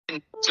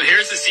So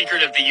here's the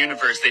secret of the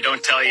universe they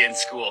don't tell you in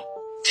school.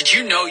 Did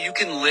you know you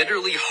can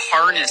literally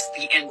harness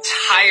the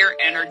entire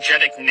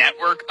energetic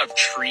network of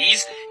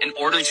trees in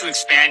order to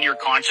expand your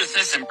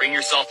consciousness and bring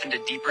yourself into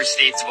deeper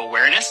states of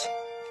awareness?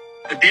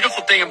 The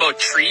beautiful thing about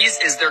trees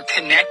is they're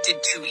connected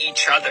to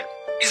each other.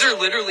 These are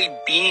literally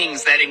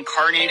beings that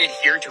incarnated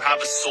here to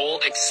have a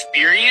soul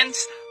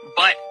experience,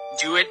 but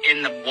do it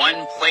in the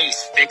one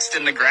place, fixed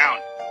in the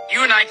ground.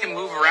 You and I can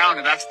move around,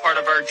 and that's part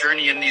of our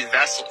journey in these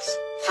vessels.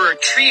 For a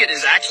tree, it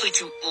is actually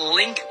to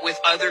link with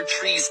other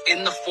trees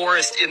in the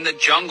forest, in the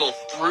jungle,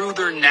 through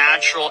their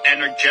natural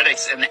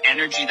energetics and the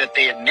energy that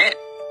they emit.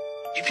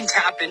 You can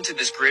tap into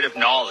this grid of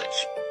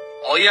knowledge.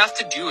 All you have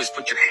to do is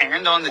put your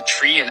hand on the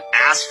tree and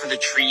ask for the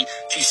tree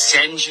to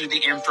send you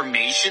the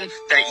information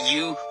that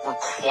you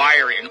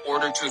require in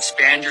order to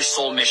expand your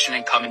soul mission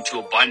and come into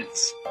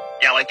abundance.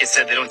 Yeah, like I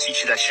said, they don't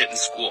teach you that shit in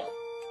school.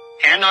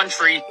 Hand on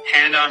tree,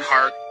 hand on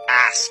heart,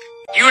 ask.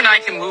 You and I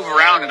can move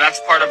around, and that's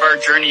part of our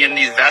journey in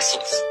these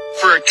vessels.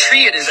 For a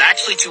tree, it is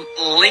actually to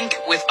link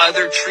with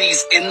other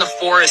trees in the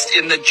forest,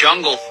 in the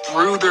jungle,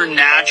 through their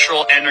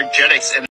natural energetics and